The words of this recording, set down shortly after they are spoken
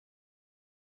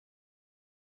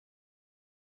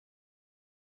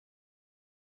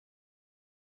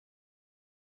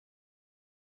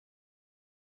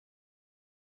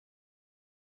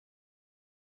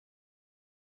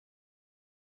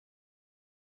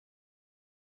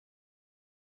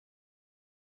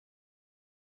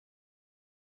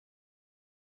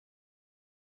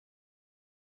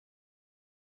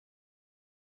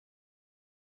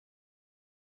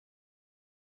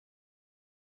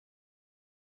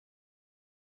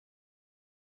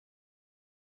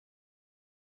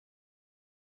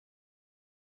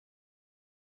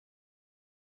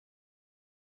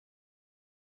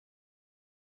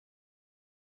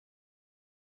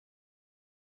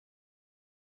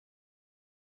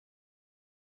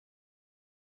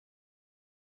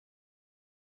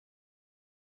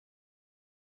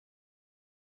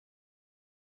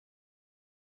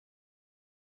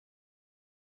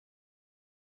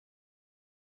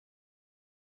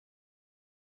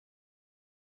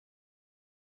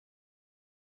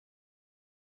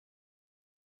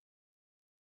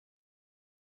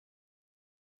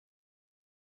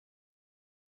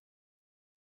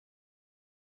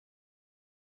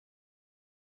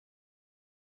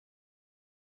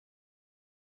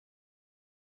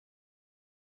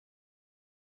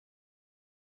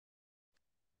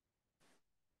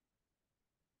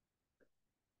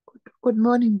Good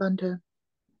morning, Bhante.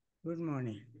 Good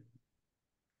morning.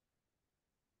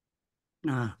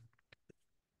 Bhavana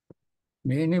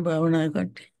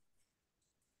katti.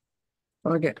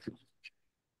 Okay.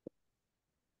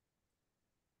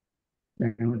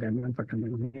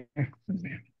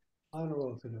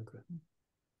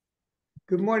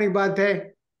 Good morning,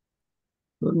 Bhante.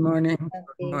 Good morning. Good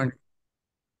morning.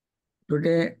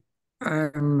 Today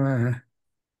I'm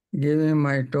giving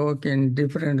my talk in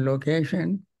different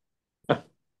location,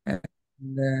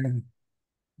 and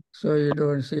so you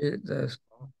don't see the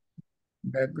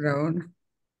background,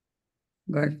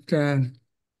 but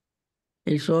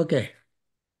it's okay.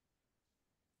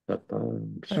 Good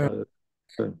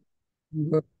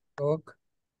talk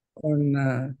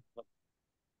on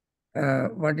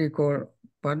what you call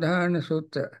Padhana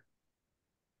Sutta.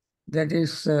 That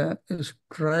is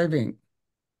striving.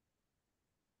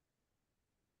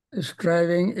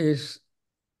 Striving is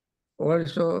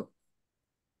also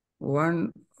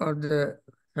one of the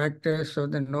factors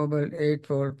of the Noble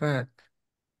Eightfold Path.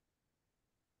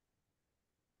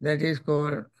 That is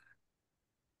called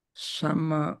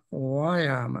Samma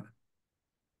Vayama.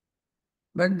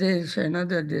 But there is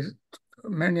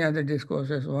many other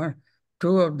discourses.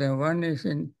 Two of them. One is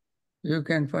you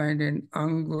can find in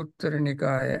Anguttara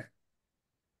Nikaya.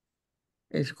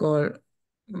 It's called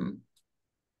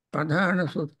Padhana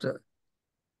Sutta.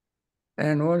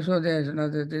 And also there is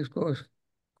another discourse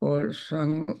called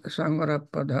Sangra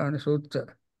Padhana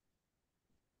Sutta.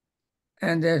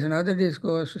 And there's another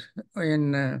discourse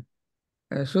in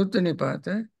Sutta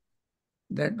Nipata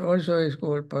that also is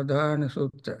called Padhana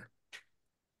Sutta.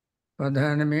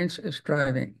 Padhana means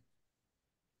striving.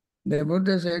 The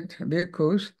Buddha said,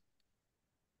 bhikkhus,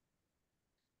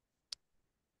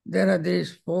 there are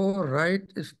these four right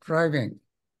striving.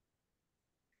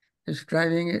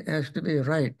 Striving has to be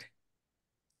right.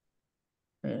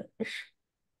 My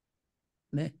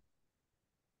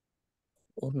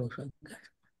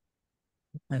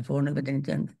phone is getting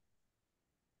turned.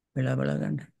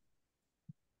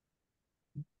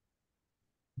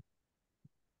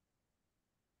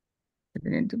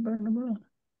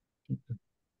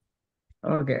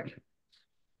 Okay.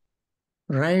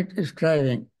 Right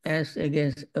striving as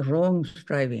against wrong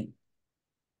striving.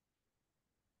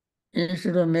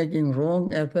 Instead of making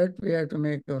wrong effort, we have to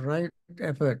make a right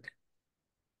effort.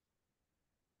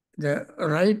 The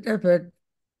right effort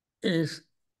is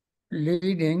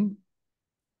leading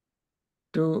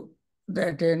to the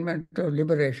attainment of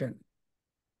liberation.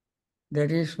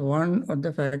 That is one of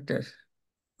the factors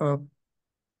of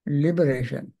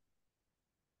liberation.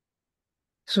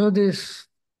 So this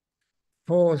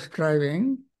four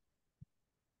striving,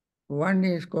 one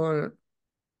is called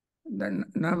the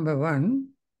number one,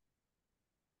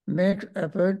 makes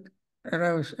effort,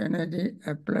 arouse energy,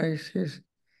 applies his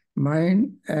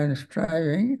mind and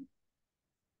striving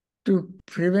to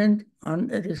prevent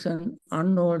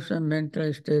unwholesome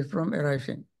mental state from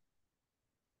arising.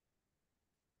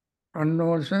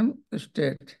 Unwholesome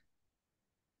state.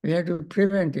 We have to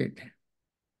prevent it.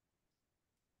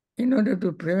 In order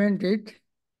to prevent it,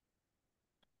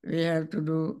 we have to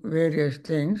do various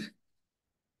things.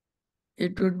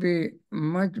 It would be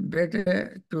much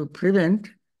better to prevent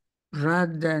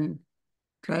rather than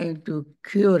trying to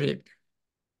cure it.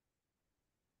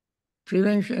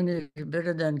 Prevention is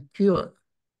better than cure.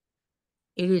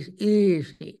 It is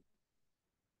easy.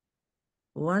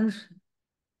 Once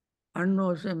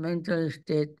unwholesome mental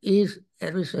state is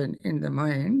arisen in the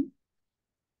mind,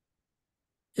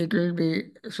 it will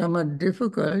be somewhat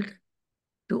difficult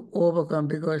to overcome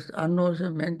because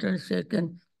unwholesome mental state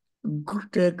can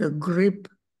take a grip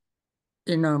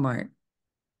in our mind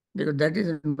because that is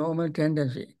a normal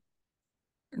tendency.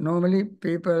 Normally,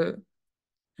 people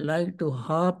like to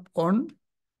harp on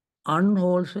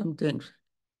unwholesome things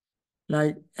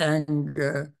like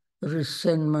anger,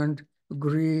 resentment,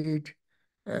 greed,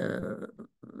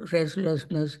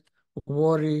 restlessness,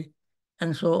 worry,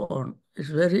 and so on. It's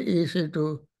very easy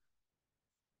to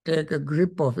take a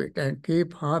grip of it and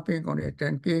keep harping on it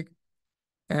and keep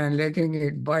and letting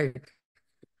it bite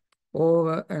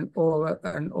over and over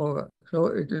and over. So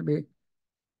it will be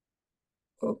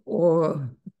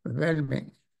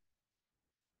overwhelming.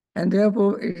 And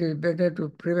therefore, it is better to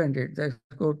prevent it. That's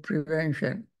called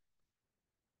prevention.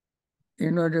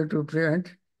 In order to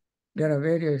prevent, there are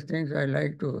various things I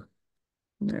like to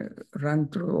run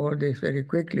through all this very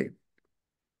quickly.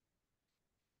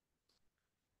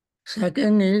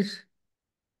 Second is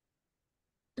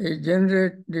the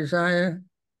generate desire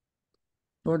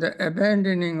for the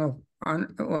abandoning of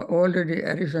already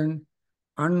arisen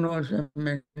unwholesome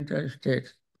mental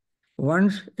states.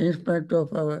 Once, in spite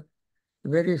of our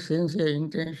very sincere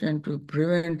intention to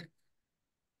prevent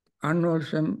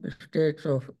unwholesome states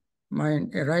of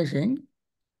mind arising,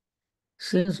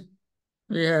 since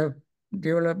we have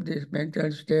developed this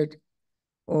mental state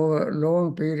over a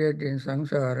long period in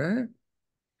samsara,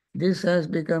 this has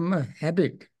become a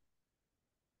habit.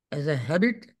 As a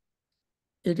habit,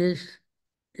 it's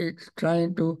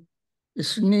trying to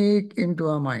sneak into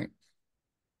our mind,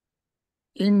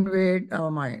 invade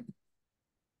our mind.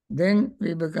 Then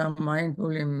we become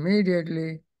mindful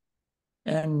immediately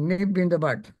and nip in the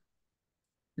bud.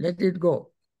 Let it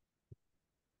go.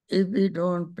 If we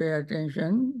don't pay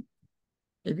attention,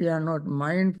 if we are not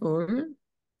mindful,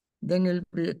 then it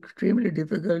will be extremely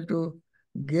difficult to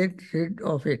get rid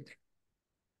of it.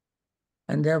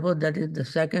 And therefore, that is the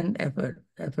second effort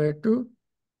to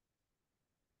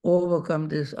overcome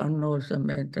this unwholesome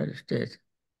mental state.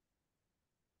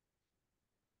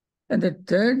 And the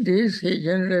third is he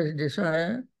generates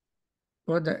desire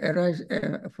for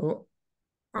for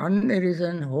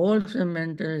unarisen wholesome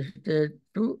mental state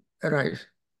to arise.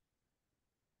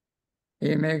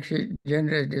 He makes it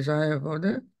generate desire for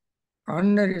the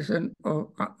unarisen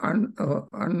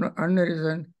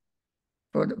unarisen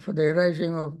for the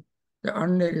arising of the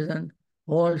unarisen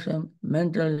wholesome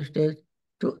mental state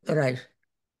to arise.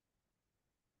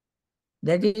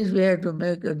 That is where to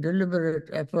make a deliberate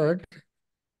effort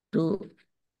to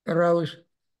arouse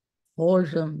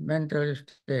wholesome mental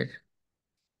state.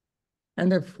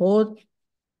 And the fourth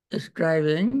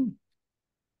striving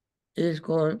is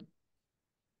called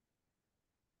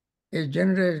a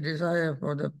generous desire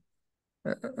for the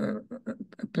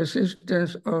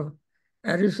persistence of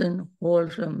arisen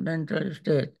wholesome mental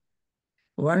state.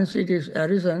 Once it is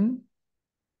arisen,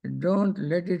 don't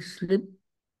let it slip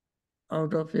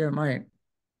out of your mind.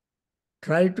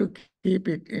 Try to keep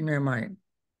it in your mind.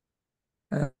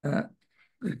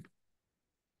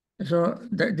 These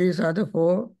are the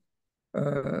four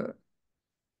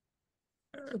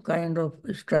kind of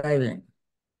striving.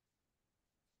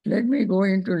 Let me go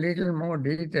into little more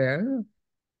detail.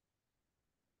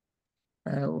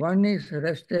 One is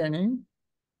restraining.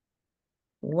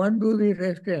 What do we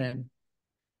restrain?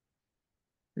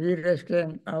 We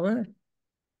restrain our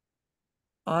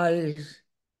eyes,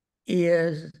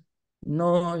 ears,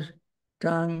 nose,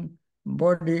 tongue,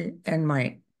 body, and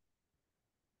mind.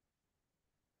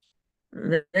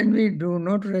 When we do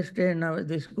not restrain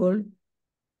this is called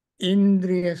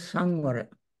Indriya Samvara.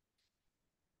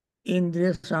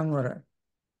 Indriya Samvara,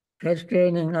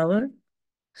 restraining our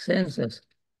senses.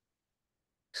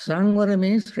 Samvara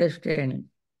means restraining.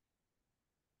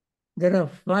 There are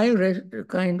five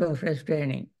kinds of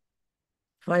restraining,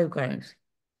 5 kinds.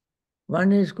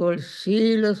 One is called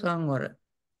Sila Samvara,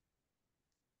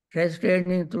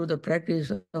 restraining through the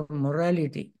practice of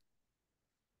morality.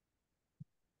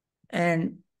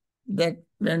 And that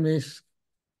when we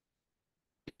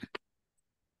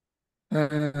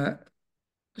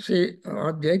see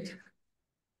object,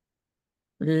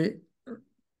 we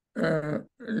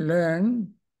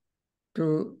learn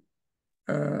to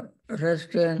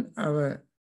restrain our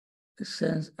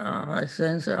sense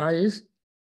eyes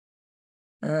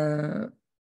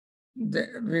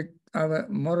with our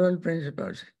moral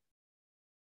principles.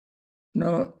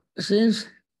 Now, since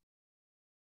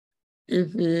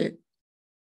if we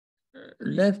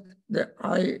left the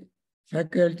eye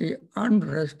faculty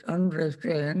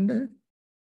unrestrained,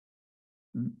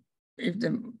 if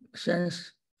the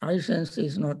eye sense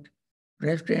is not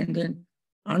restrained, then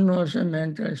unwholesome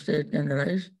mental state can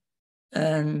arise,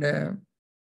 and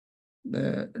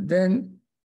then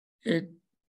it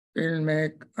will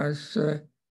make us,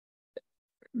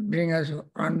 bring us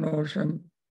unwholesome,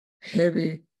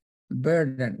 heavy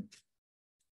burden.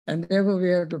 And therefore we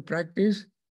have to practice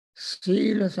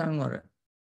Sila Samvara,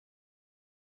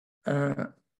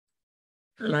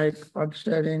 like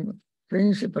observing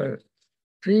principle,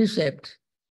 precept,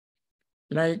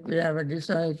 like we have a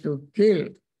desire to kill,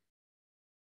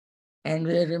 and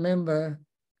we remember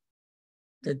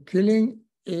the killing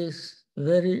is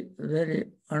very,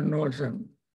 very unwholesome.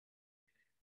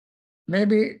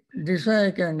 Maybe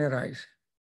desire can arise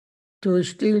to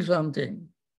steal something.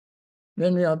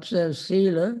 When we observe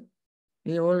Sila,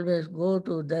 we always go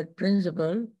to that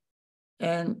principle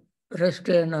and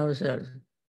restrain ourselves.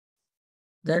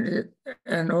 That is,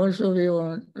 and also we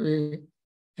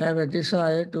have a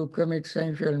desire to commit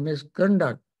sensual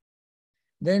misconduct.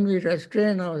 Then we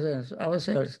restrain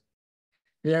ourselves.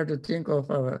 We have to think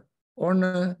of our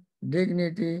honor,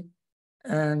 dignity,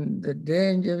 and the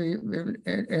danger we will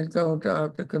encounter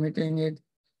after committing it,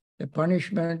 the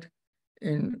punishment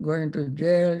in going to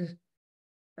jail,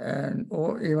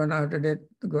 or even after that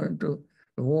going to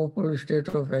woeful state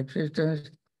of existence.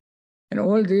 And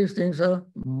all these things are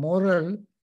moral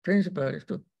principles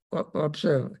to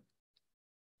observe.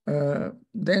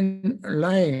 Then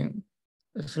lying,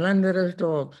 slanderous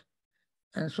talks,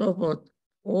 and so forth.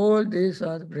 All these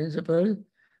are the principles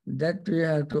that we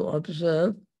have to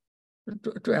observe,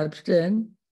 to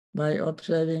abstain by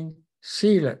observing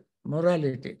sila,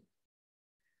 morality.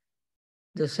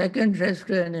 The second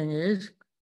restraining is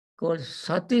called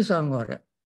sati sangvara.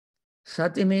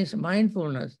 Sati means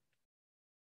mindfulness.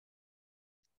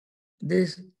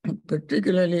 This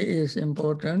particularly is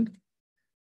important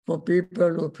for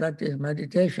people who practice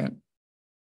meditation.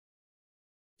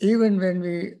 Even when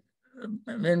we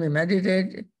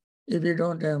meditate, if we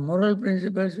don't have moral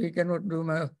principles, we cannot do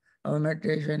our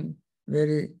meditation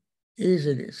very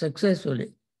easily,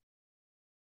 successfully.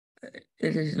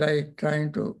 It is like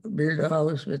trying to build a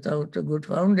house without a good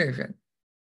foundation.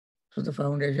 So the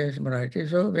foundation is morality.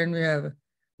 So when we have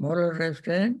moral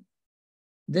restraint,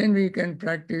 then we can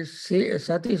practice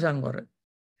sati sangvara.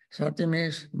 Sati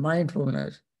means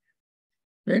mindfulness.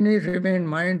 When we remain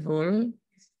mindful,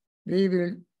 we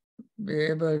will be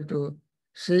able to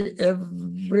see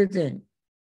everything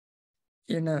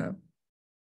in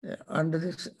under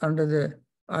the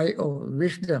eye of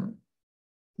wisdom.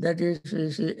 That is,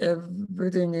 we see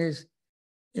everything is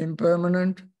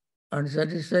impermanent,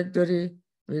 unsatisfactory,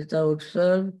 without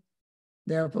self.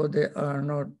 Therefore, they are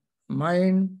not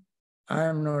mine. I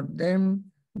am not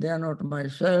them. They are not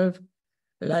myself.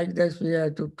 Like this, we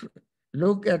have to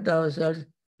look at ourselves,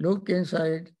 look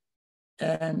inside,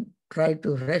 and try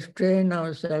to restrain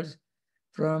ourselves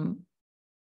from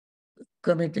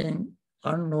committing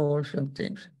unwholesome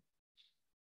things.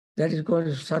 That is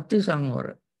called sati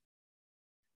sangvara.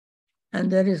 And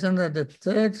there is another,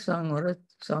 third sangvara.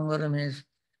 Sangvara means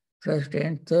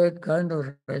restraint. Third kind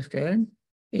of restraint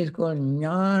is called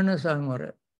jnana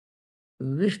sangvara,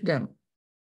 wisdom.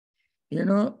 You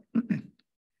know,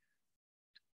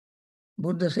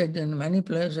 Buddha said in many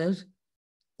places,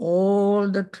 all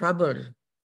the troubles,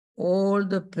 all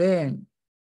the pain,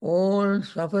 all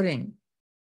suffering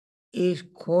is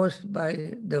caused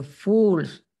by the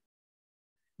fools,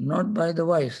 not by the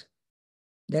wise.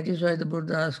 That is why the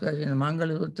Buddha asked us in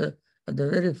Mangala Sutta at the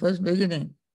very first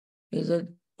beginning, he said,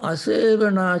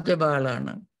 Asevanacha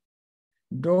balana.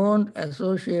 Don't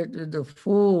associate with the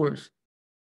fools.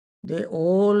 They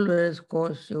always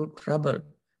cause you trouble,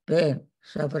 pain,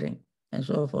 suffering, and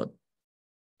so forth.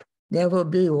 Therefore,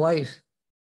 be wise,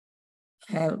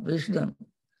 have wisdom.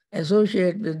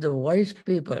 Associate with the wise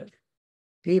people,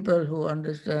 people who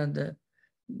understand the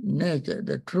nature,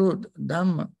 the truth,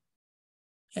 Dhamma,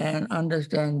 and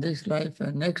understand this life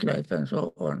and next life and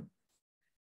so on.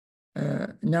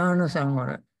 Jnana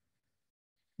Sangvara.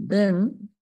 Then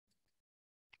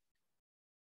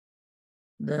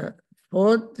the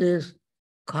fourth is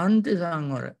Kanti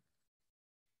Sangvara.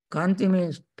 Kanti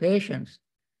means patience.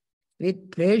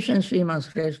 With patience, we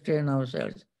must restrain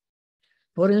ourselves.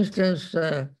 For instance,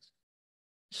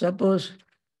 suppose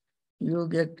you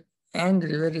get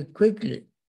angry very quickly,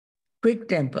 quick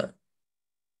temper.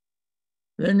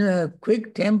 When you have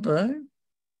quick temper,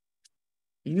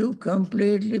 you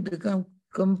become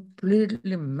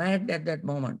completely mad at that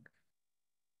moment.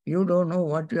 You don't know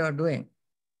what you are doing.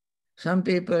 Some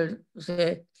people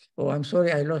say, oh, I'm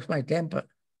sorry, I lost my temper.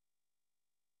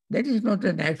 That is not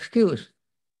an excuse.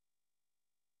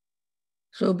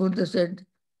 So Buddha said,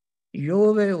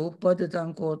 Yove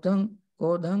upaditam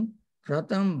kodham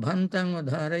ratam bhantam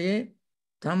dharaye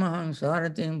tamaham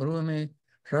saratim brumi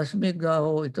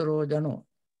rasmigaho itaro jano.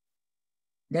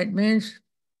 That means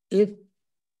if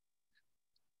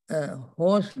a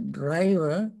horse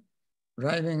driver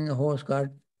driving a horse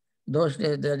cart, those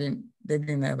days they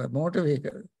didn't have a motor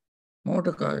vehicle,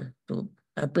 motor car to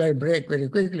apply brake very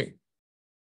quickly.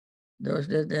 Those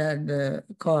days they had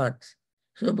carts.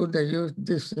 So Buddha used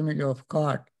this image of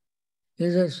cart. He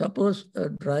said, suppose a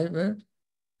driver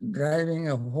driving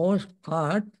a horse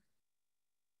cart,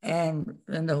 and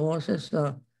when the horses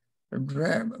are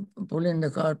pulling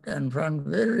the cart and run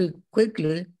very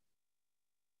quickly,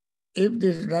 if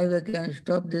this driver can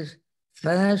stop this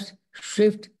fast,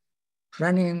 swift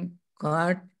running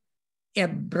cart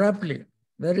abruptly,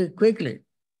 very quickly,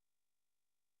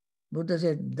 Buddha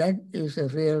said that is a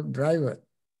real driver.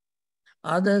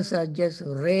 Others are just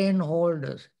rein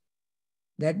holders.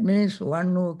 That means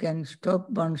one who can stop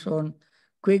one's own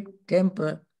quick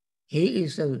temper, he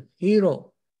is a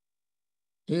hero.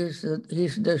 He is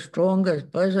the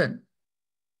strongest person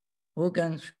who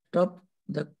can stop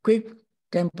the quick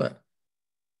temper.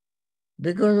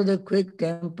 Because of the quick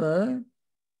temper,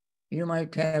 you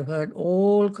might have heard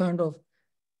all kind of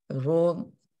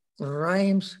wrong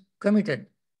crimes committed,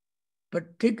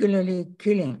 particularly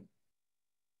killing,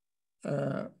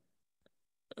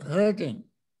 hurting,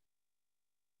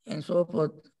 and so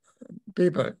forth,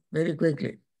 people very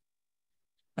quickly.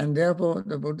 And therefore,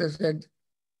 the Buddha said,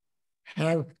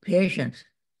 have patience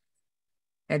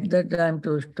at that time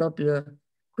to stop your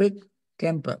quick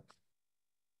temper.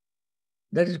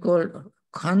 That is called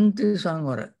Khanti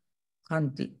Sangvara.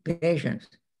 Khanti, patience,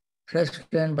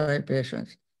 restrained by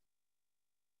patience.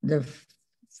 The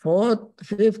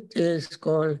fifth is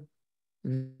called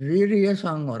Virya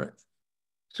Sangvara.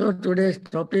 So today's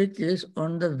topic is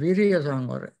on the Virya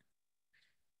Sangvara.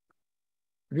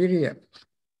 Virya.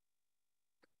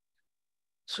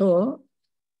 So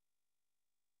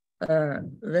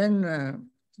when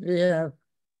we have,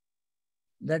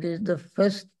 that is the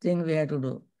first thing we have to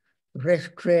do,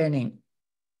 restraining.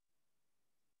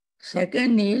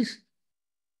 Second is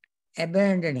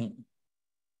abandoning.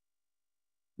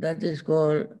 That is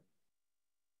called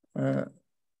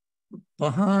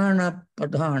Bhavana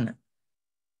Padhana.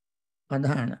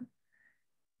 Padhana.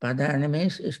 Padhana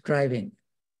means striving.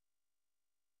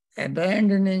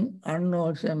 Abandoning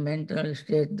unwholesome mental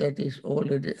state that is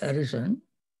already arisen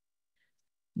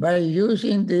by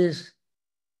using these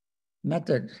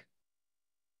methods,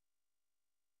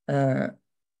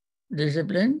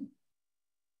 discipline,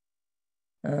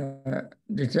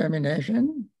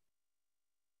 determination,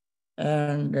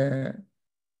 and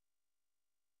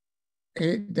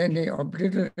then he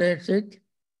obliterates it,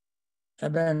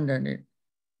 abandon it.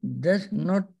 Does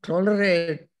not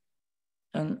tolerate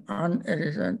an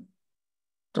unarisen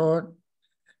thought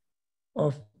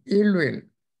of ill will.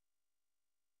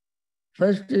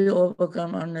 First, we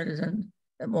overcome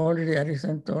already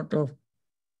arisen thought of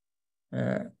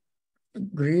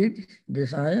greed,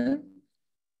 desire.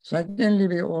 Secondly,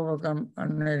 we overcome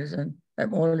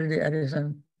already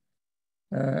arisen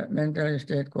mental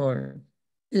state called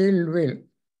ill will,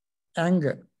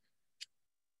 anger.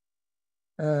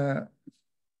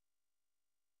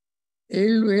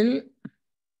 Ill will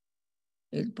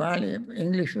is Pali,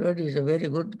 English word is a very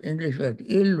good English word,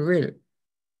 ill will.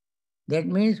 That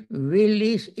means will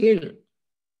is ill.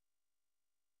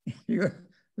 Your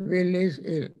will is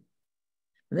ill.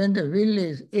 When the will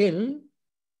is ill,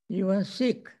 you are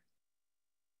sick.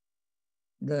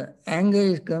 The anger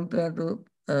is compared to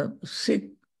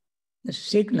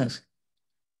sickness.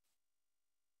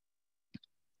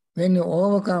 When you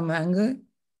overcome anger,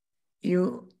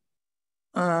 you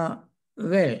are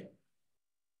well.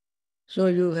 So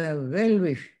you have well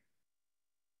wish.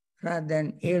 Rather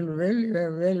than ill will, you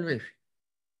have well wish.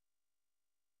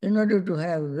 In order to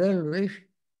have well wish,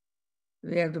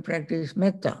 we have to practice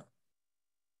metta.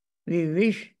 We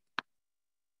wish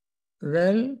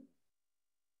well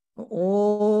for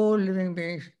all living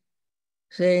beings,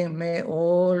 saying, may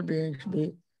all beings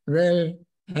be well,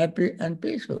 happy, and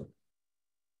peaceful.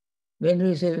 When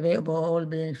we say, may all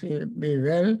beings be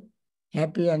well,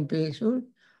 happy, and peaceful,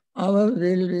 our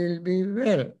will be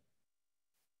well.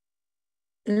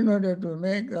 In order to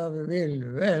make our will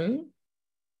well,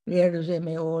 we have to say,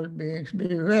 may all beings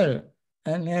be well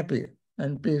and happy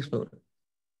and peaceful.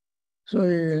 So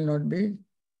we will not be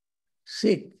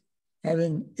sick,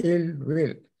 having ill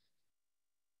will.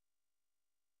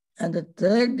 And the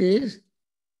third is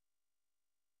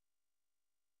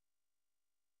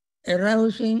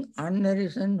arousing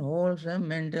unarisen, wholesome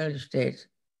mental states.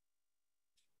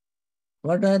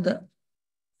 What are the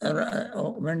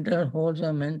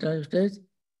wholesome mental states?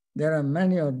 There are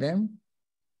many of them.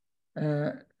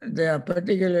 There are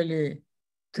particularly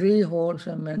 3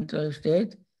 wholesome mental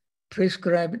states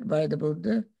prescribed by the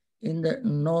Buddha in the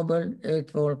Noble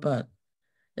Eightfold Path.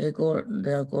 They are called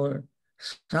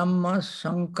Dhamma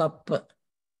Sankappa,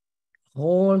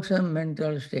 wholesome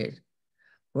mental states.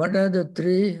 What are the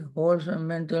 3 wholesome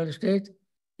mental states?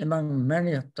 Among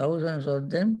many thousands of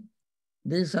them,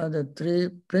 these are the 3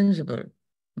 principal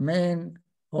main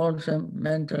wholesome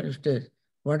mental states.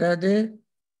 What are they?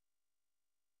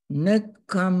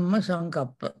 Nekkamma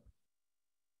Sankappa.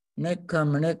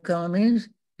 Nekkamma means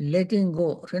letting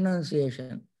go,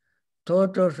 renunciation,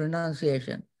 thought of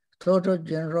renunciation, thought of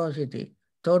generosity,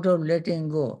 thought of letting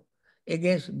go,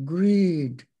 against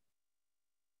greed.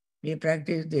 We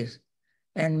practice this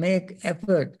and make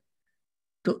effort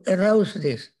to arouse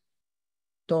this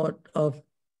thought of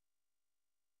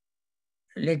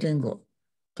letting go,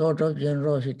 thought of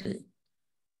generosity.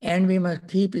 And we must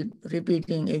keep it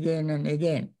repeating again and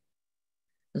again.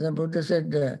 The Buddha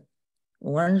said,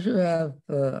 once you have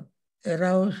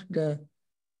aroused the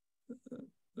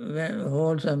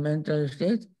wholesome mental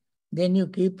state, then you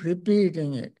keep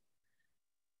repeating it.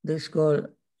 This is called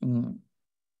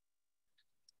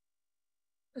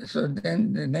So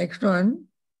then the next one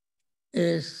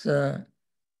is the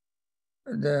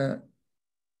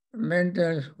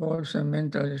wholesome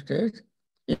mental states.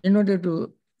 In order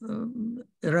to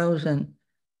arouse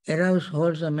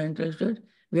wholesome mental states,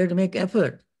 we have to make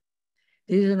effort.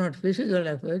 This is not physical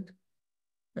effort,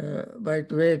 by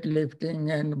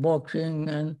weightlifting and boxing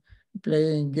and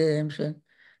playing games, and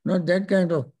not that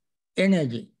kind of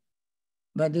energy,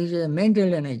 but this is a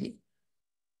mental energy.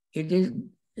 It is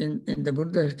in the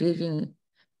Buddha's teaching,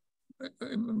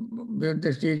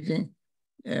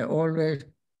 always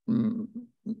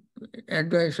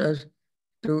advise us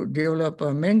to develop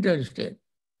a mental state,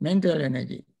 mental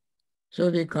energy. So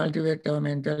we cultivate our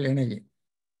mental energy.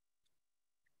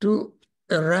 To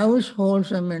arouse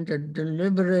wholesome mental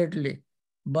deliberately,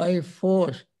 by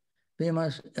force, we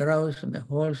must arouse the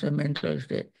wholesome mental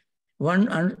state.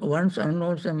 Once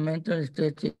unwholesome mental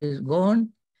state is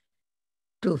gone,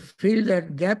 to fill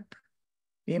that gap,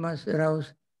 we must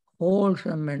arouse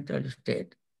wholesome mental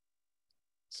state.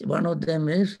 One of them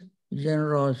is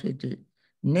generosity,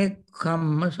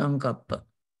 nekkhamma sankappa.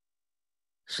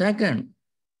 Second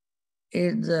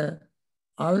is the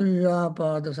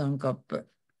avyapada sankappa.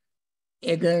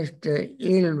 Against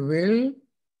ill will,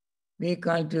 we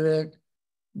cultivate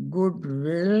good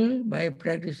will by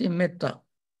practicing metta.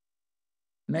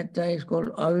 Metta is called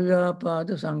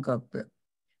avyapada sankappa.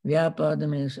 Vyapada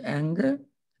means anger.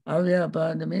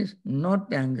 Avyapada means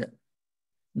not anger.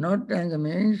 Not anger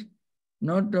means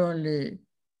not only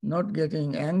not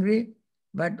getting angry,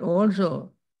 but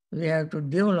also we have to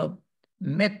develop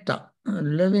metta,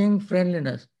 loving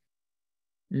friendliness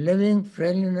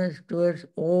towards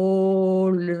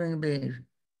all living beings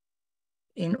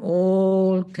in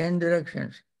all 10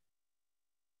 directions.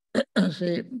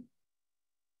 See,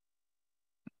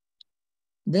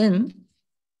 then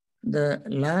the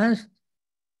last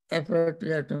effort we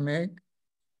have to make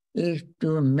is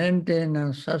to maintain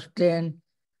and sustain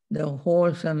the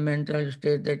wholesome mental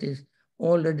state that is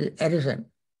already arisen.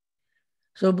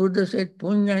 So Buddha said,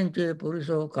 Punyanche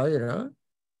Puriso Kaira,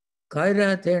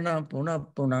 Kaira Tena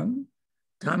Punam,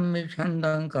 Tammi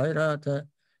Chandang Kairata,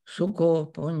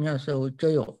 Sukho Punyasa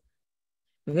Uchayo.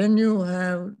 When you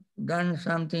have done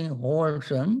something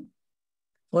wholesome,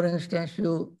 for instance,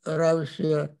 you arouse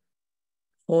your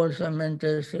wholesome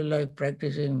mental state like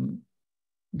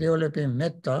developing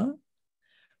metta.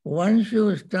 Once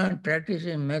you start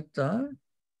practicing metta,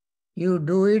 you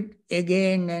do it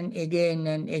again and again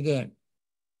and again.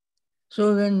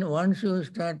 So once you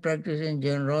start practicing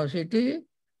generosity,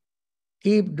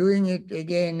 keep doing it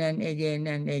again and again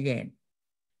and again.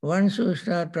 Once you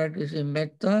start practicing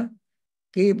metta,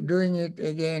 keep doing it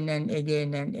again and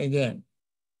again and again.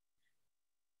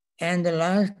 And the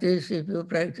last is, if you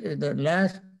practice, the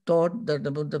last thought that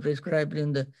the Buddha prescribed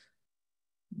in the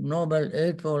Noble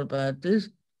Eightfold Path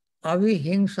is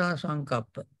avihingsa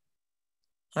sankappa.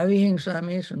 Avihingsa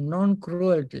means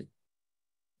non-cruelty,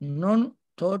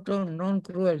 total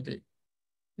non-cruelty.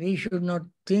 We should not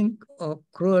think of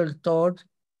cruel thoughts.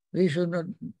 We should not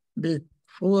be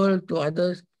cruel to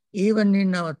others, even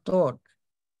in our thought.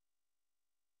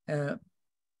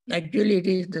 Actually, it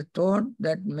is the thought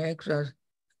that makes us,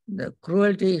 the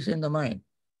cruelty is in the mind.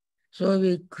 So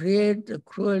we create the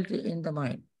cruelty in the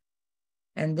mind,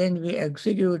 and then we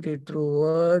execute it through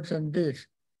words and deeds.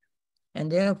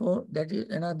 And therefore, that is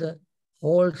another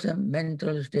wholesome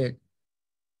mental state.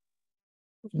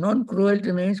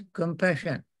 Non-cruelty means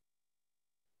compassion.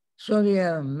 So we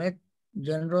have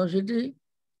generosity,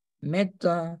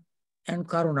 metta, and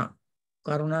karuna.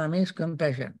 Karuna means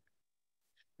compassion.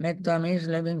 Metta means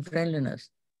loving friendliness.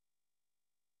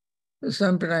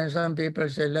 Sometimes some people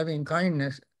say loving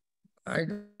kindness. I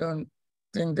don't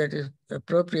think that is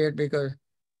appropriate, because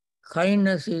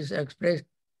kindness is expressed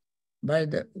by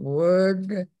the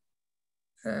word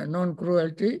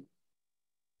non-cruelty,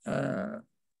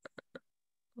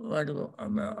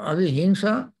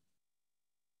 avihingsa,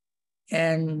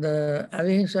 and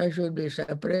avihingsa should be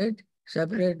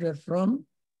separated from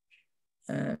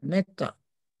metta.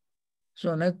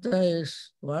 So metta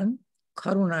is one,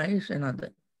 karuna is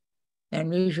another. And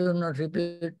we should not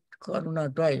repeat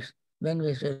karuna twice. When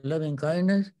we say loving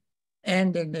kindness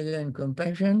and then again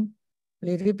compassion,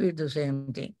 we repeat the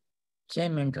same thing,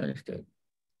 same mental state.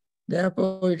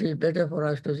 Therefore, it is better for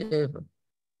us to say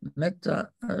metta,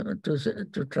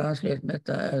 to translate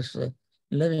metta as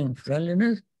loving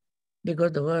friendliness,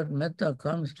 because the word metta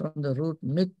comes from the root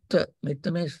mitta.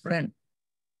 Mitta means friend.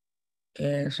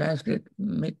 In Sanskrit,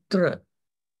 mitra.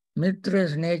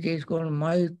 Mitra's nature is called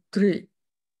maitri.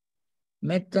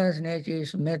 Metta's nature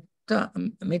is metta.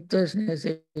 Mitta's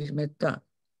nature is metta.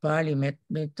 Pali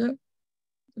metta.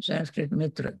 Sanskrit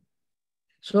Mitra.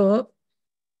 So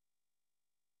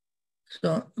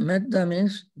Metta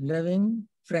means loving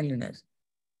friendliness.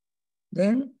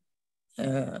 Then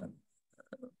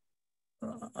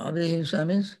Avihimsa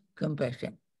means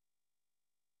compassion.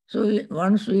 So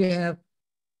once we have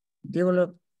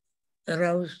developed,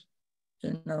 aroused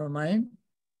in our mind,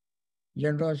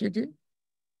 generosity,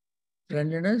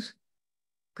 friendliness,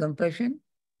 compassion,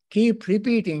 keep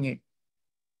repeating it.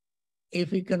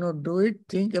 If we cannot do it,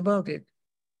 think about it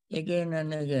again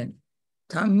and again.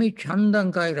 Thammi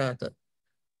chandankairata.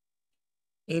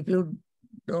 If you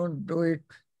don't do it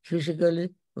physically,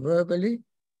 verbally,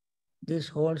 this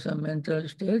wholesome mental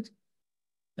state,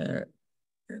 uh,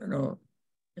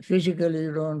 physically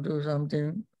you don't do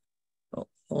something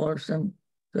wholesome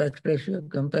to express your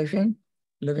compassion,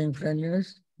 loving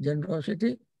friendliness,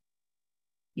 generosity,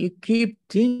 you keep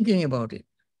thinking about it.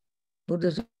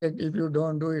 Buddha said, if you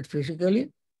don't do it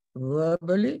physically,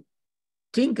 verbally,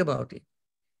 think about it.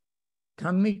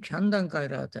 Thammi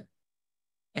chandankairata.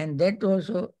 And that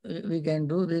also we can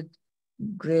do with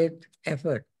great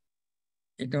effort.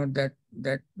 It's not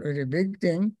that very big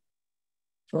thing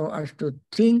for us to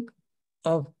think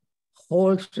of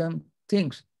wholesome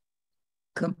things,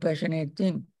 compassionate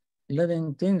things,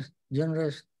 loving things,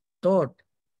 generous thought,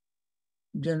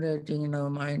 generating in our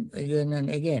mind again and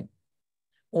again.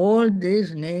 All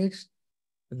this needs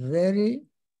very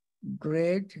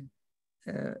great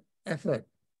effort,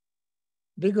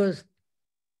 because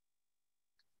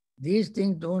these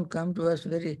things don't come to us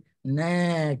very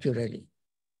naturally.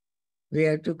 We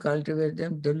have to cultivate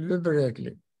them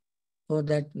deliberately. For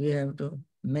that, we have to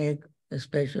make a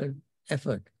special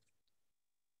effort.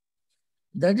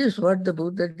 That is what the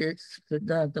Buddha did,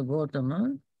 Siddhartha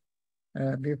Gautama,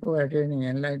 before attaining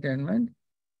enlightenment.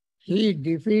 He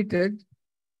defeated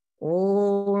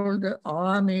all the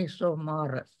armies of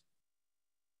Mara.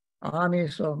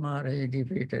 Armies of Mara he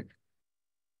defeated.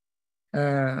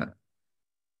 And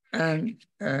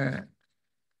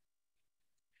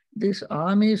these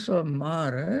armies of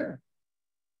Mara,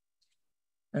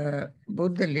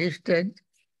 Buddha listed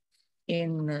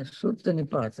in Sutta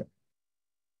Nipata,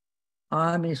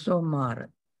 armies of Mara.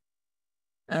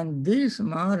 And these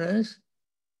Maras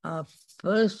are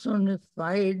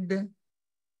personified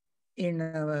in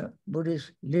our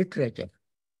Buddhist literature.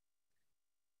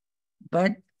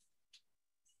 But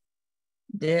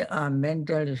they are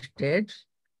mental states,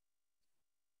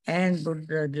 and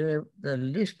Buddha gave the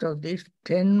list of these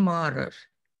 10 Maras,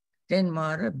 10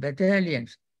 Mara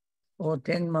battalions, or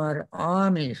 10 Mara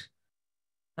armies.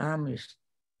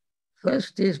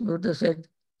 First is, Buddha said,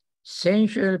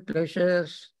 sensual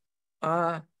pleasures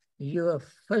are your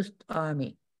first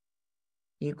army.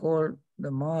 He called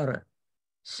the Mara.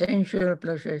 Sensual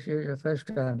pleasures is your first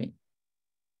army.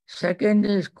 Second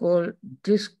is called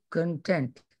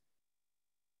discontent.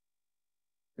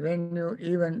 When you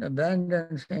even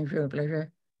abandon sensual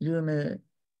pleasure, you may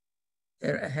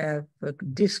have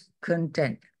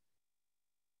discontent.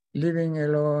 Living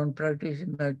alone,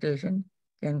 practicing meditation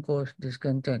can cause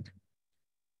discontent.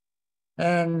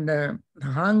 And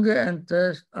hunger and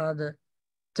thirst are the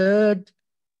third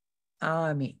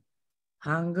army.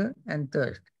 Hunger and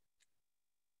thirst.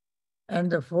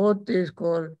 And the fourth is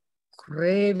called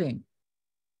craving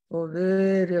for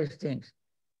various things.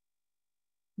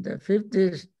 The fifth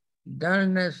is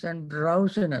dullness and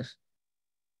drowsiness.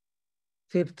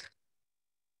 Fifth.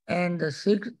 And the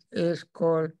sixth is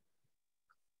called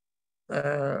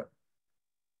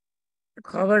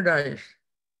cowardice.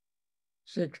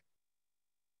 Sixth.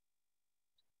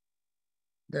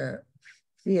 The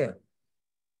fear.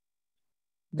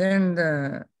 Then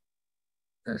the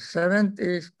seventh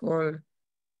is called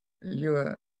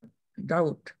your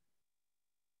doubt.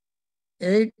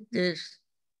 Eighth is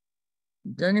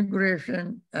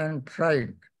denigration and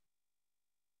pride.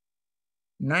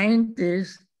 Ninth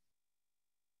is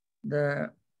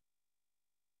the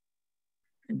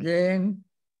gain,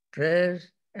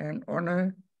 praise, and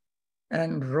honor,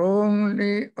 and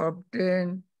wrongly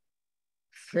obtain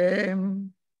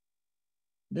fame.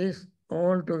 This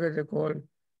all together called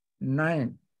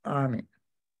 9 army.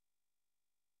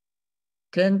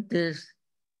 10th is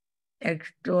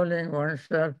extolling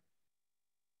oneself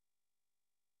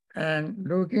and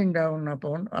looking down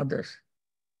upon others.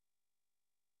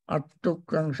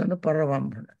 Attukangsana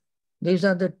paravambana. These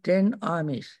are the 10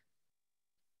 armies.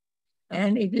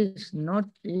 And it is not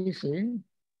easy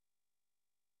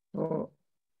for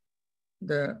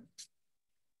the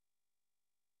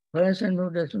person who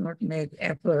does not make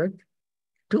effort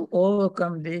to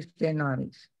overcome these 10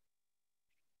 armies.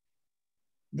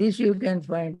 This you can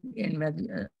find in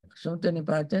Sutta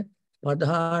Nipata,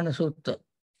 Bhavana Sutta.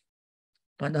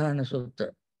 Padhana Sutta.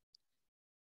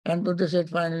 And Buddha said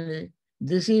finally,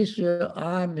 this is your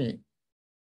army,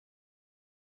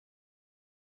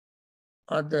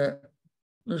 or the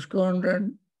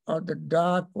squadron, or the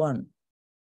dark one.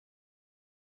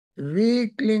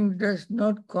 Weakling does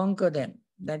not conquer them.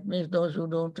 That means those who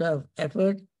don't have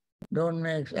effort, don't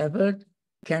make effort,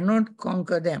 cannot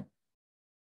conquer them.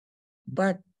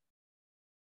 But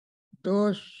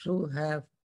those who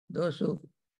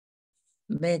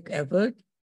make effort,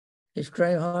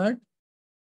 strive hard,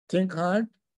 think hard,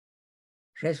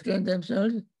 restrain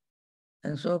themselves,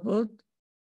 and so forth,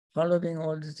 following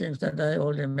all the things that I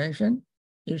already mentioned,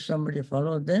 if somebody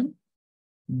follows them,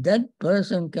 that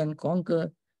person can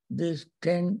conquer these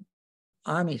 10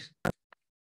 armies.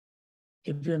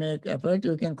 If you make effort,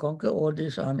 you can conquer all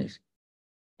these armies.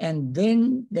 And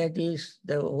then that is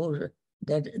that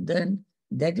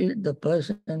is the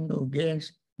person who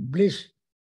gains bliss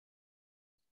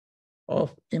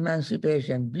of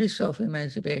emancipation,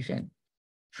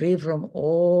 free from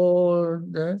all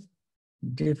the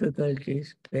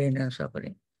difficulties, pain and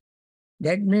suffering.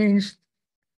 That means,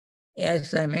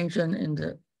 as I mentioned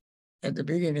at the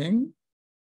beginning,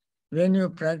 when you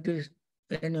practice,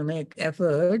 when you make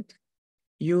effort,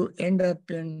 you end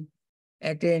up in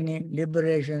attaining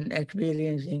liberation,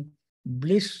 experiencing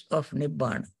bliss of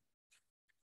Nibbana.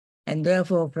 And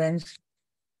therefore, friends,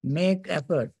 make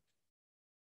effort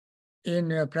in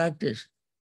your practice.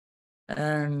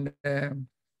 And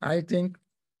I think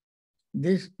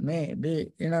this may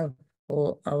be enough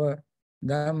for our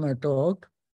Dhamma talk.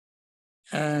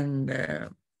 And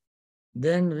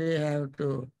then we have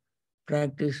to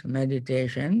practice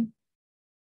meditation.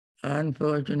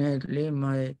 Unfortunately,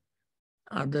 my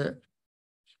other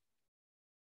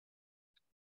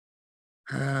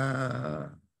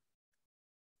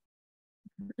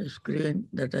screen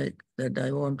that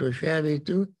I want to share with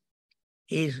you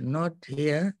is not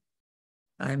here.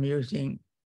 I'm using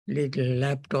little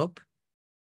laptop.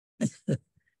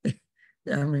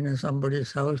 I'm in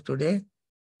somebody's house today,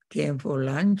 came for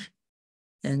lunch,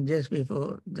 and just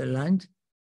before the lunch,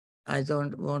 I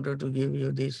wanted to give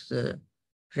you this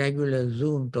regular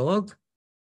Zoom talk,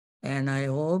 and I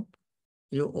hope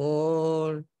you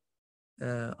all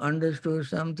understood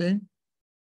something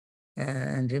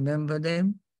and remember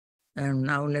them. And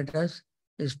now let us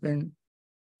spend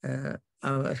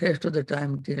our rest of the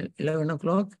time till 11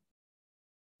 o'clock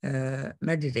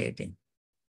meditating.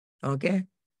 Okay?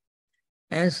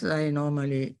 As I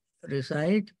normally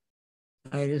recite,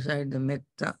 I recite the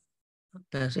metta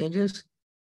passages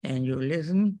and you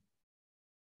listen,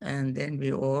 and then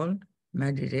we all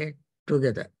meditate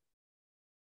together.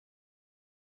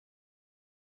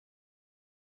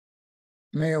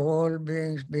 May all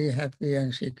beings be happy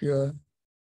and secure.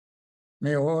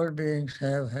 May all beings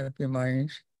have happy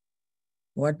minds.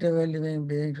 Whatever living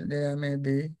beings there may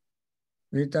be,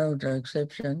 without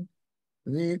exception,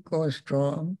 weak or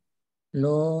strong,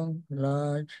 long,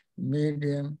 large,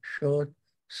 medium, short,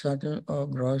 subtle or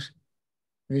gross,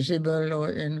 visible or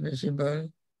invisible,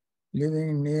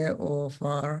 living near or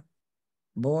far,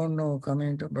 born or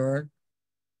coming to birth,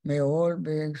 may all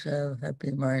beings have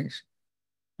happy minds.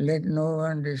 Let no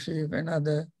one deceive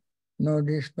another, nor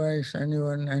despise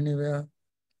anyone anywhere,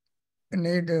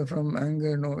 neither from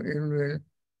anger nor ill will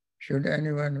should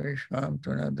anyone wish harm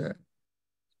to another.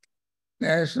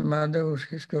 As a mother who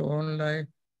risks her own life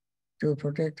to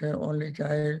protect her only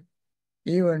child,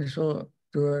 even so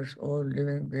towards all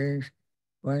living beings,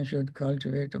 one should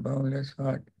cultivate a boundless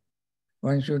heart.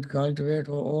 One should cultivate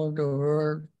for all the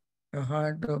world a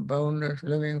heart of boundless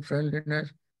loving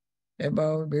friendliness,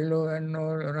 above, below, and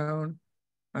all around,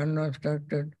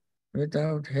 unobstructed,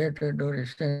 without hatred or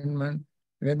resentment,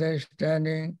 whether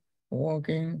standing,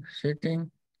 walking, sitting,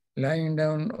 lying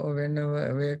down, or whenever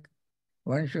awake.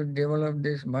 One should develop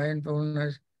this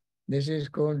mindfulness. This is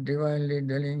called divinely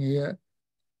dwelling here,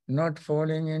 not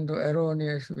falling into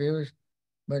erroneous views,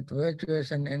 but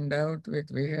virtuous and endowed with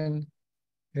vision,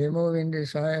 removing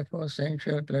desire for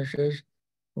sensual pleasures.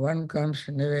 One comes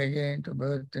never again to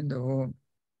birth in the womb.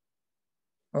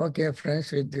 Okay,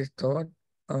 friends, with this thought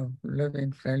of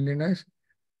loving friendliness,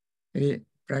 we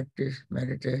practice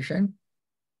meditation.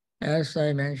 As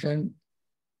I mentioned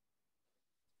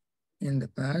in the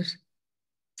past,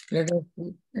 let us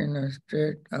sit in a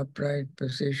straight, upright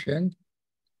position,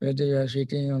 whether you are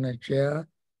sitting on a chair,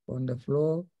 on the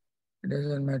floor, it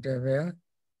doesn't matter where.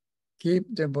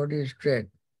 Keep the body straight.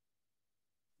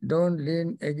 Don't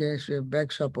lean against your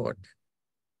back support.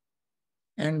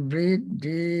 And breathe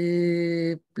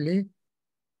deeply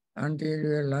until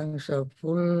your lungs are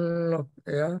full of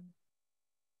air,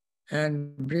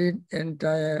 and breathe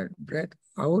entire breath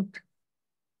out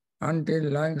until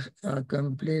lungs are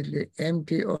completely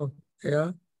empty of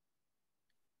air.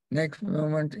 Next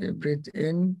moment you breathe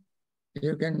in,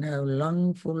 you can have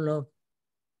lung full of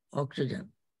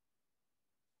oxygen.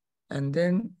 And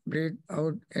then breathe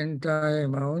out entire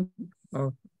amount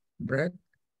of breath,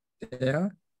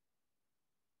 air.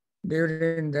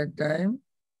 During that time,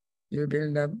 you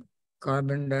build up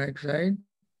carbon dioxide,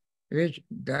 which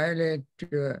dilate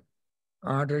your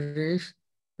arteries,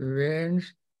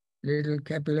 veins, little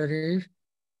capillaries,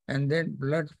 and then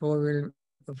blood flow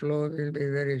will be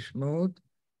very smooth,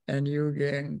 and you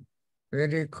gain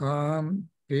very calm,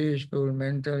 peaceful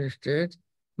mental state.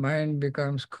 Mind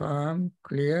becomes calm,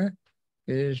 clear,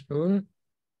 peaceful,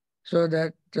 so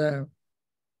that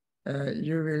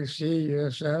you will see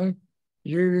yourself.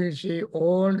 You will see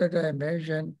all that I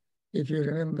mentioned, if you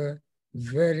remember,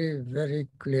 very, very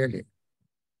clearly.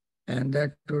 And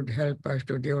that would help us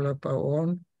to develop our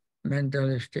own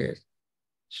mental state.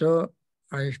 So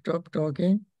I stop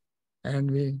talking and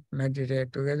we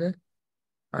meditate together.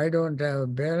 I don't have a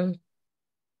bell,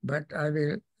 but I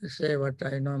will say what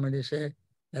I normally say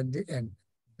at the end.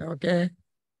 Okay?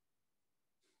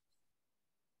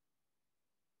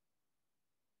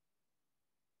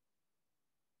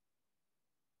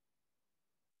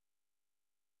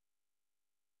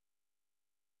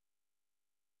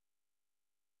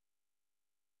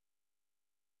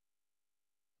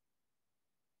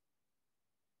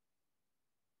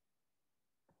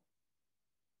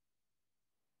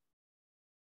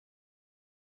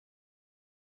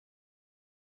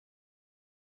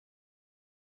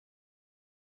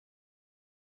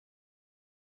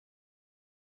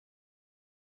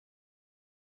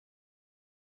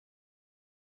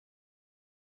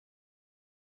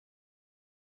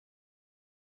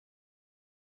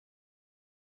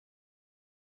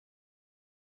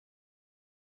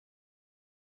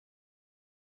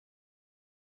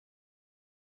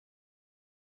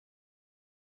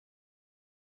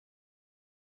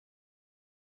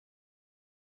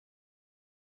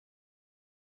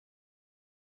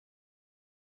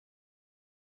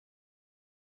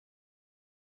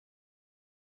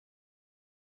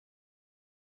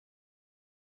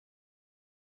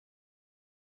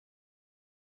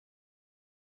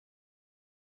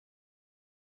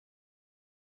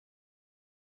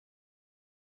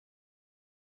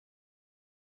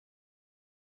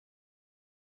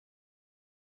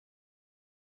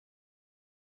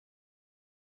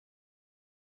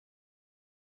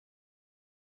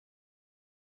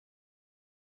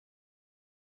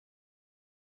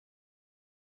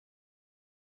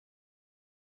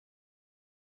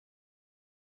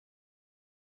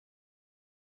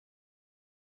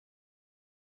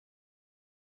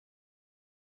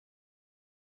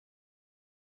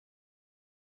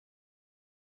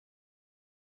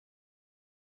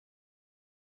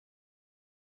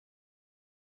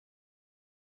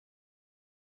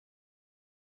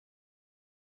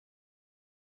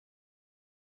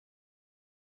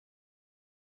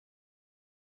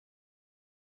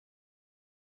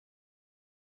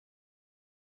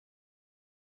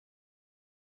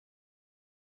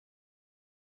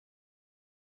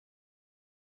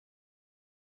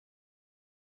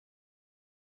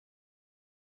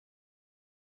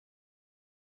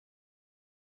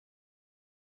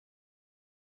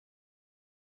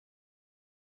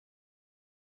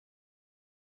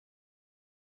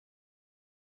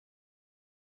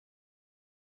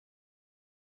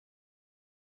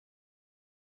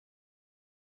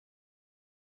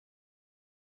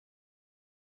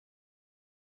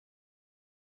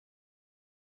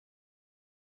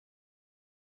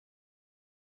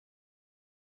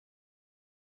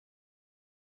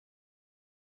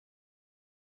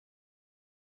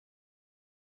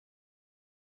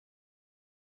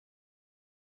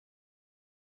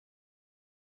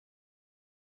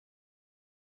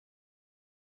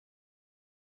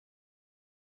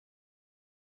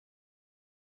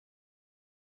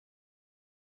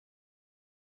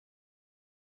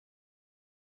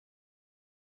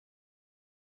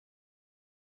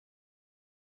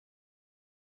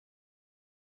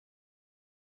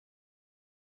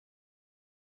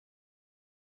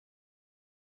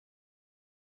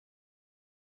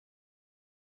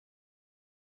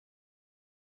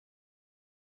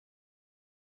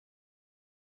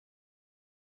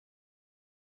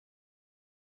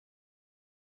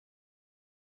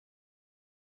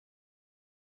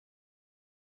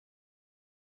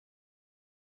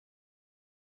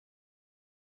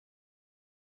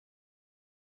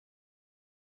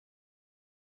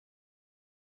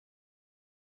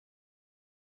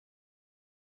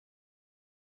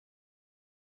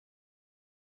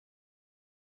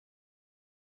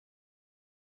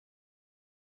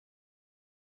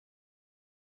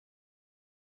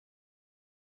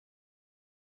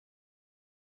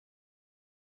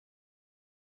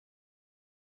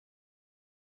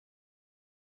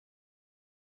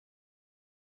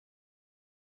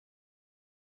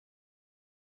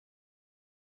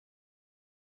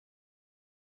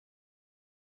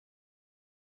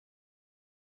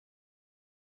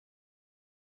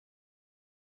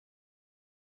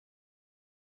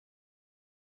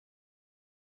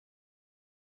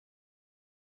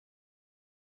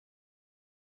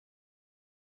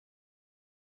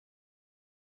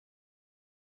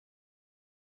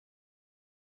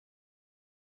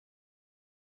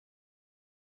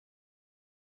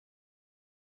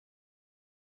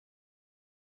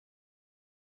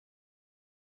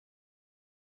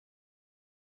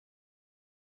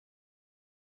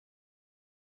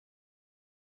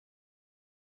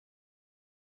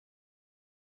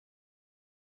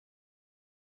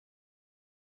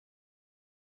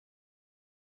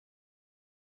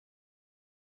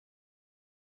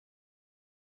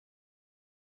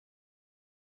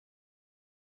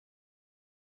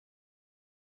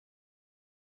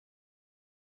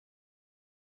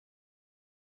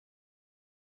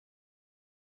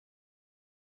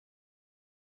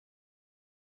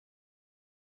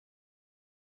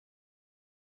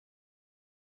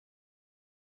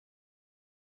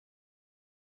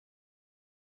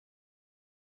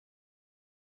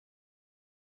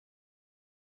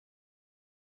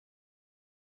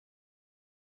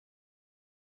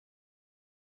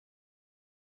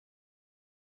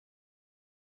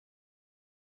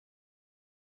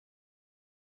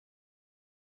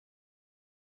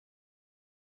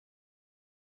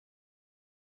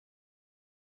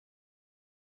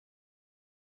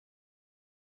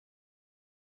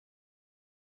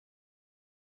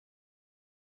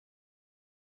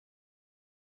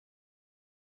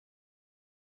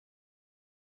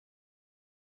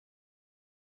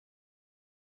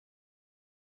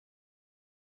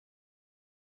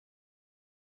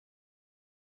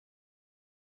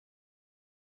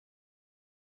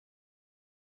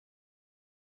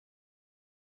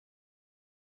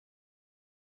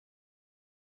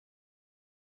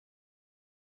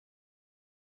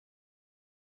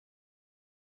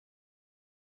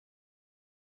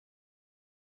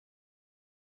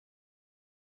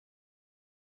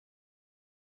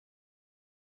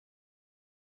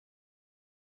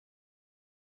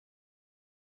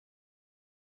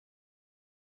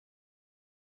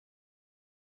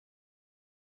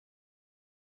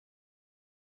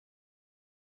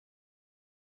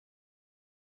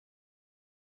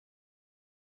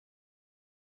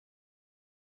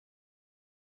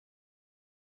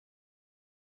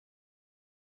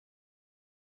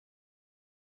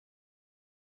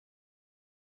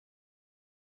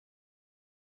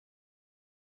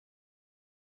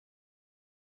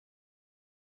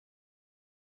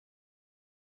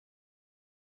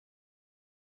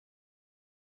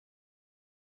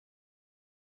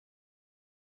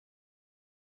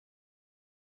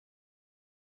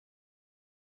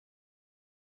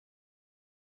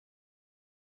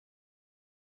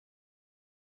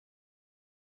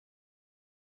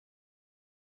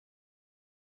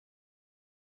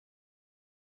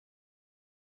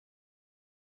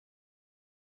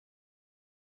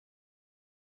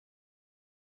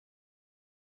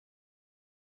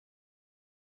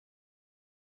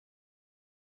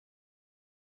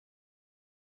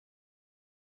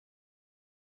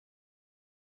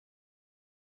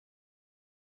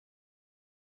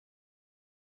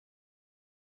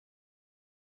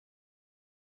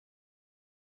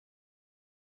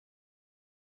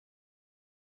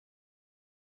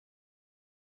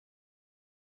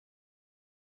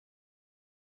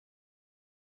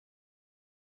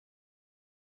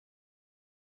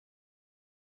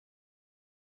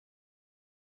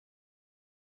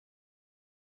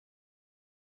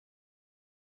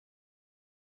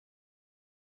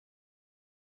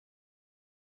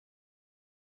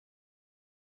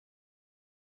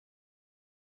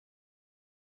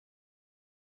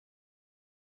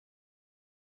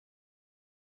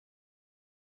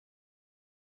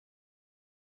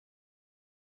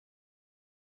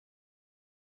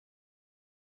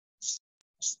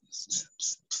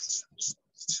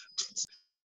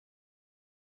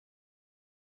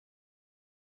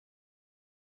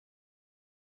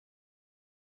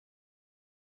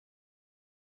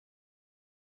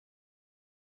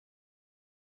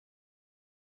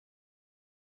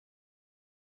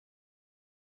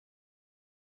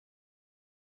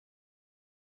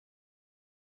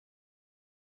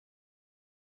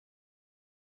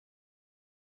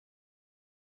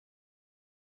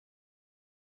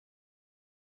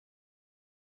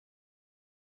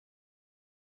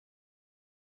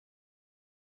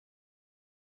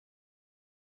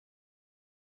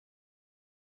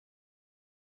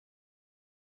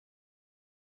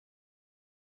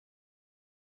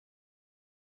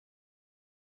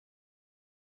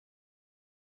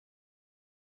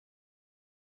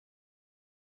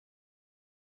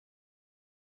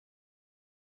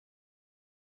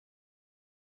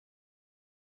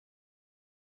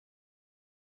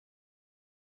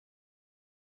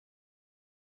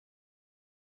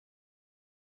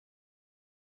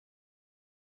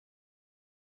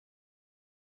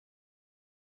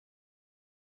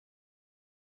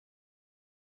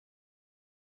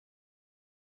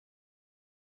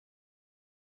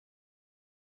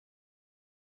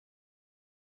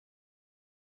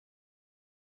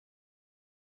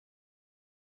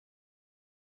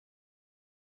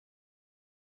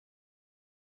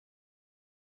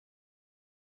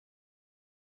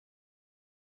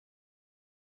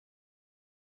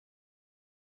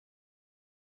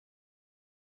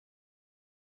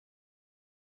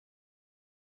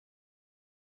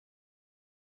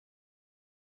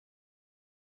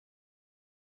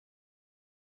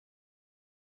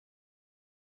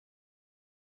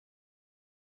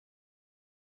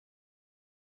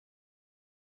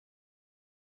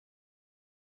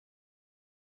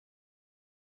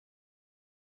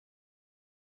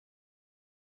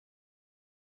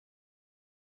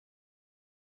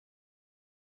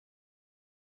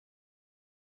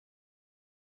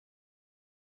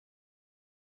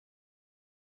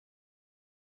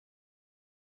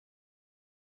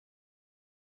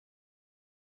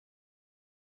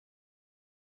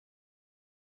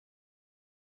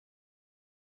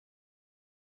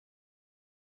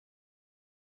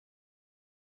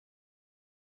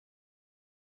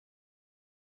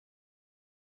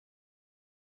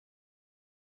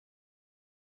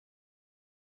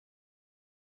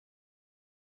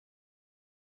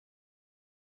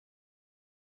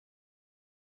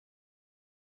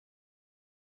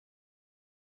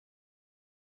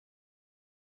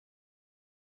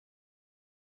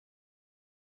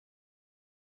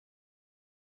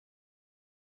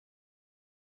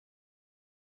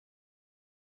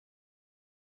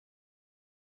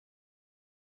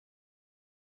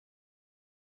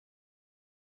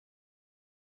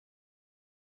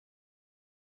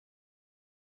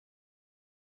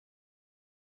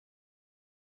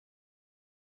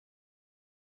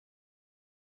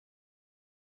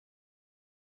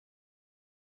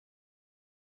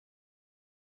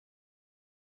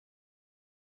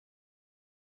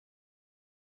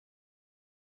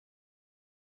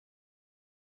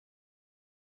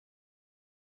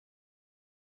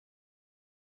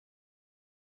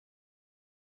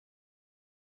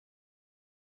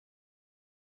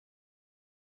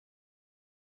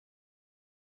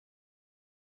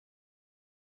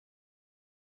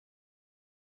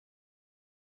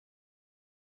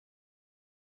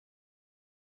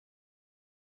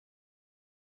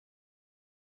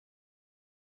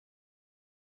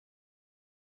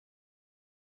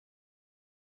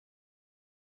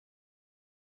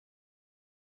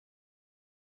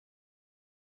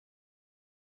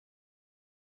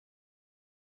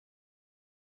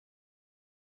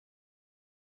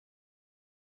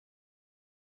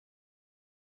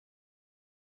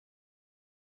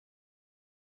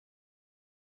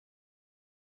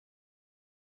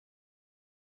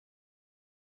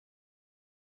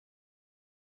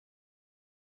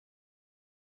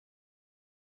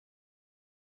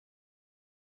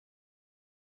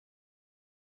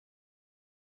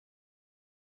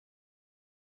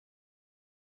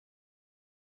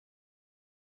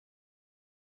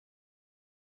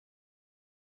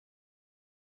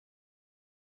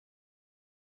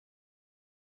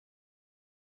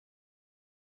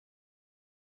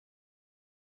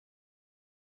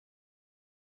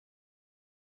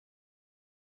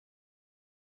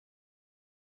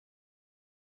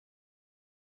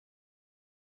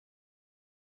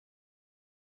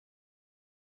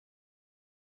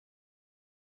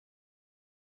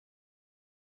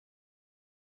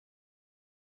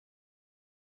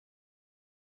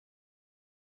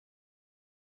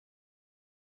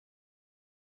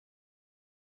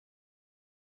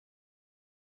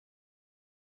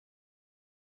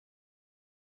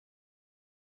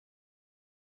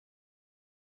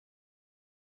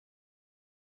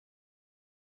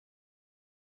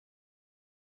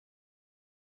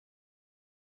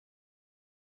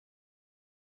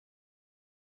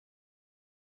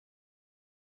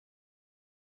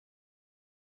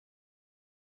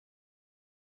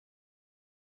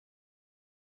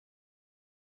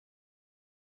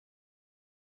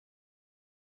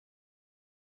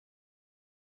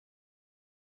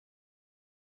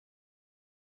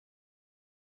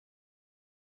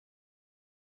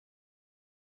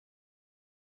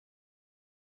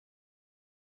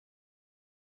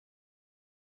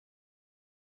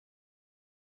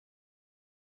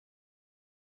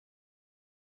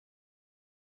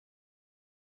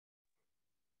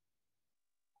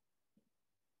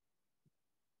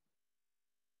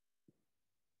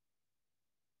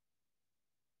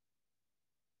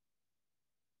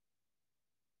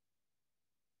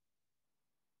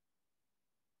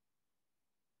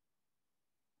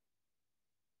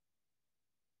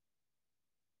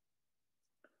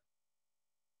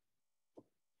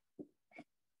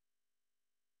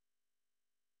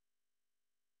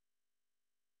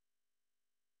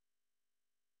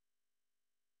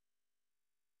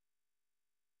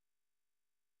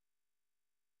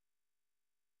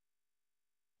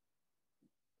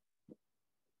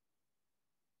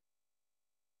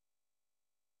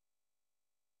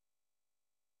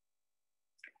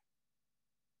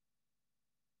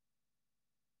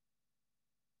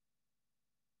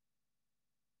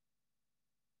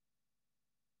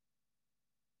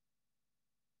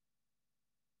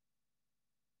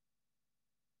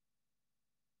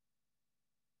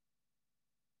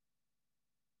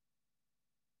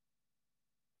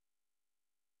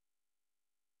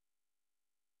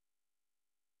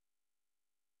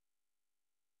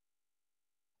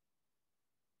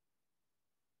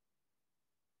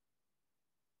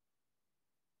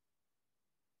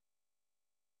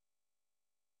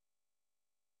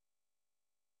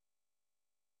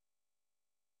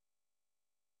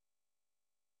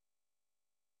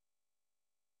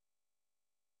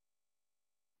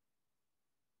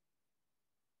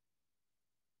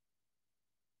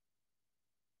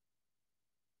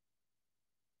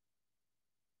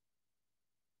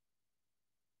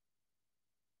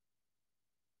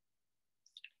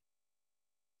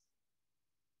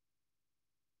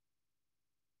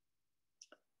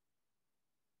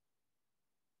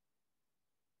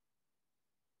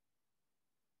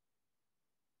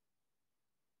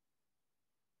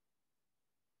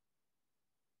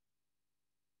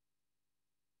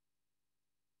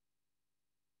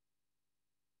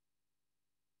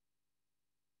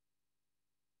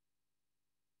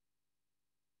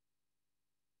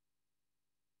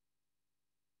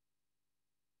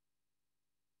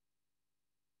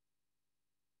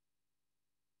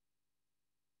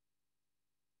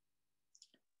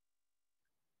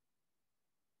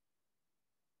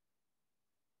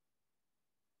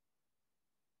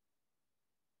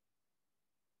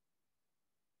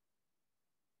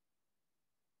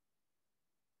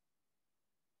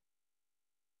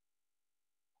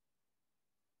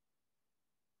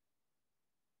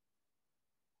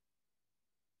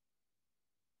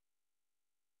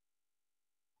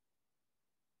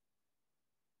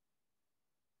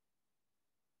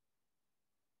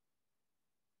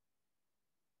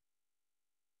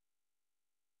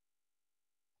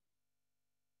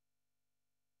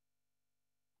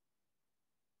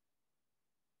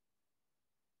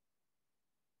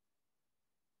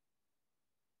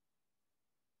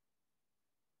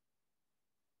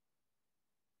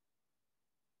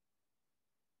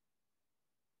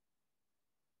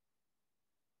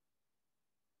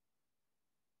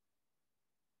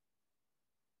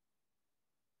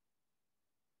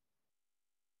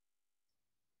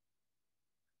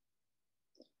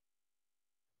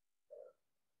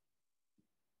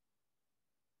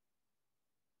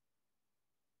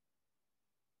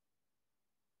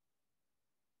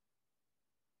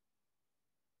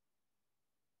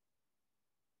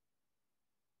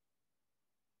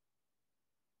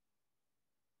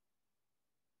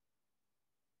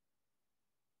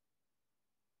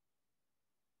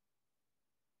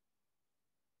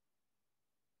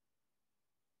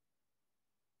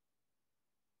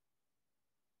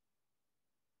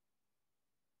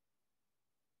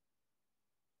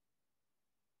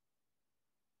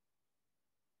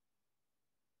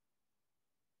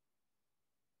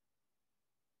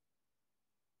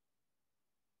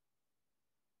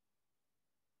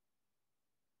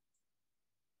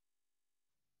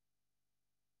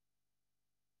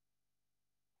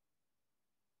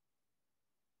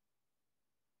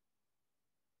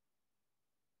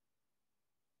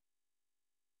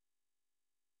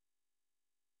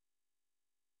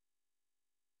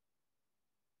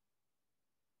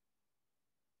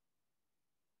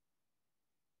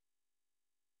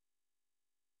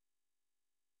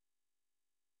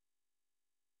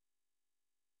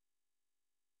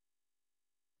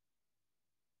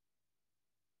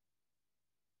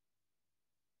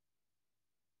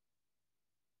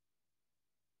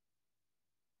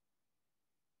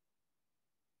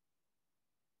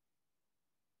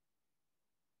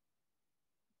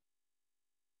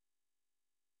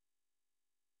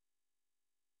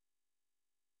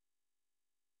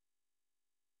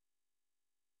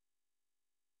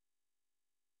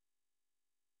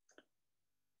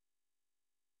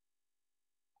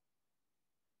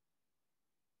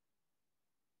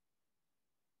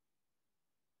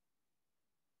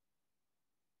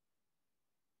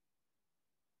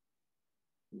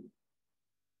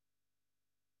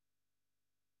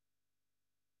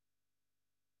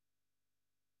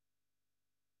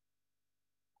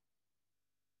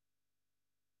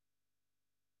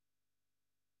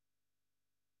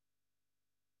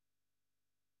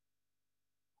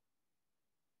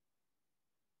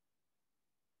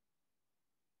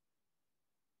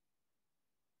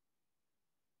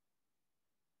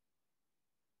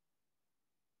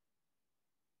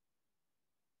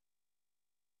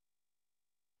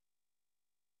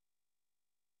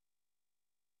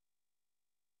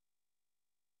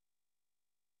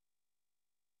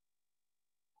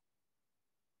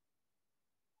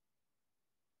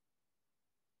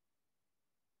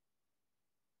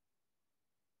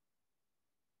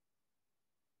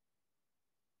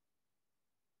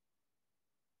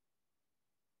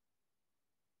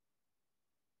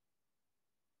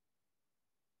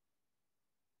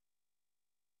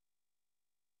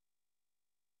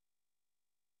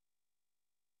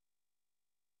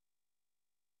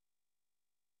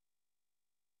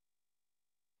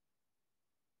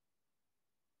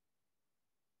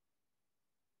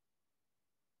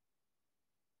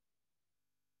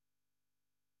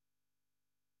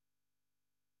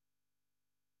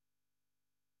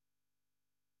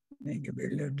 Make a be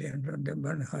left hand from the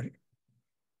Banhari.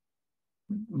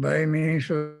 By means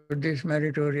of these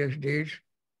meritorious deeds,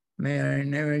 may I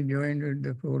never join with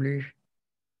the foolish.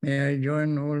 May I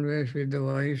join always with the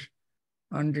wise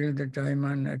until the time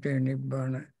I attain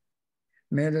Nibbana.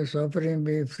 May the suffering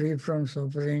be free from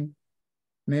suffering.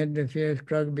 May the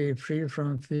fear-struck be free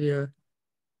from fear.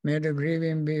 May the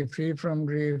grieving be free from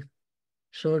grief.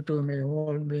 So too may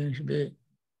all beings be.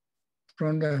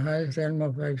 From the highest realm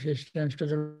of existence to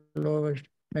the lowest,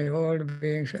 may all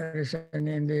beings arisen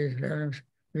in these realms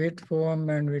with form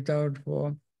and without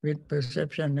form, with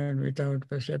perception and without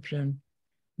perception,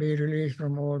 be released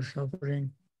from all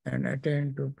suffering and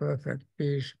attain to perfect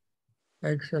peace.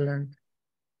 Excellent,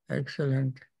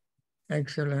 excellent,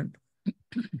 excellent.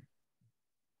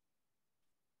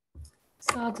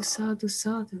 Sadhu, sadhu,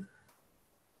 sadhu.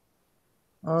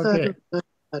 Okay.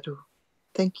 Sadhu.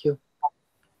 Thank you.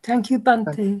 Thank you,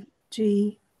 Bhante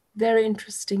Ji. Very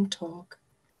interesting talk.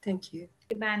 Thank you.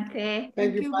 Bhante.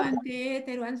 Thank you, Bhante.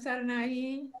 Teruan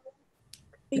Saranai.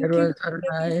 Teruan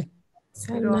Saranai.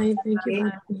 Saranai, thank you,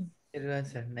 Bhante. Teruan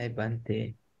Saranai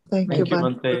Bhante. Thank you,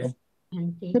 Bhante.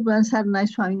 Teruan Saranai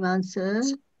Swamiman sir.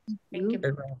 Thank you.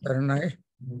 Teruan Saranai.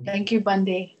 Thank you,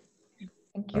 Bhante.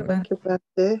 Thank you, Thank Bhante. you,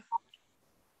 Bhante.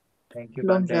 Thank you,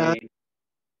 Long Bhante.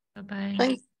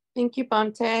 Bye-bye. Thank you,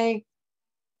 Bhante.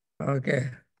 Okay.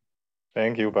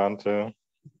 Thank you, Bhante.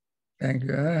 Thank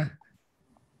you.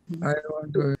 I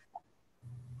want to.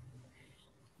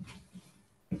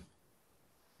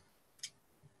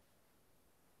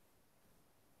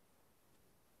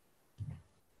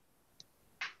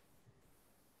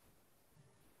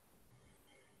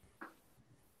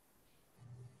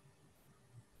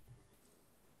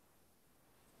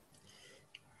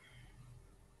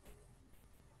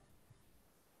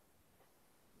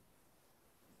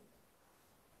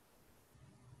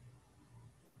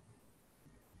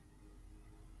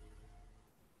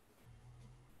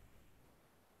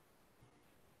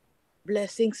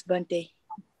 Blessings, Bhante.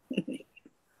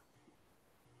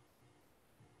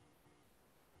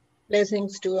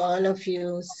 Blessings to all of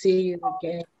you. See you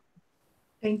again.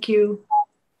 Thank you.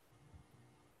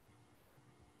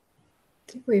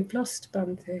 I think we've lost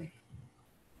Bhante.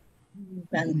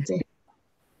 Bhante.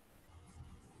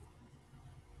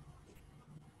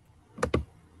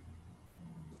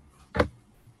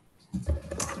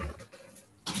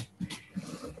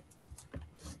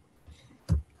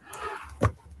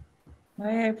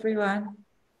 Bye, everyone.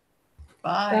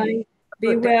 Bye. Bye.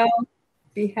 Be well.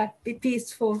 Be happy,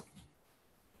 peaceful.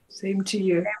 Same to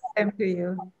you. Same to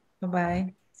you.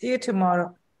 Bye-bye. See you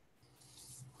tomorrow.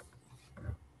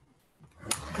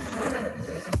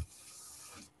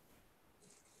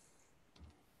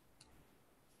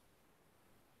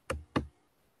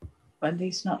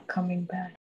 Bhante's not coming back.